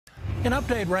An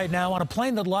update right now on a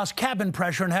plane that lost cabin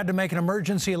pressure and had to make an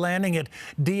emergency landing at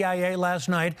DIA last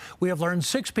night. We have learned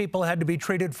 6 people had to be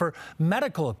treated for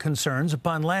medical concerns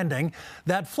upon landing.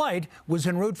 That flight was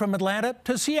en route from Atlanta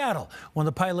to Seattle when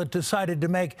the pilot decided to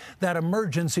make that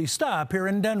emergency stop here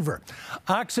in Denver.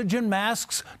 Oxygen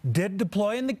masks did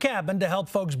deploy in the cabin to help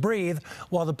folks breathe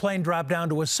while the plane dropped down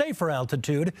to a safer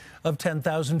altitude of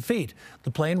 10,000 feet.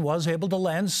 The plane was able to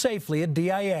land safely at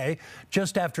DIA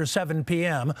just after 7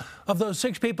 p.m. Of those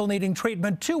 6 people needing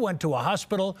treatment, 2 went to a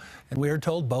hospital, and we are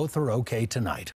told both are okay tonight.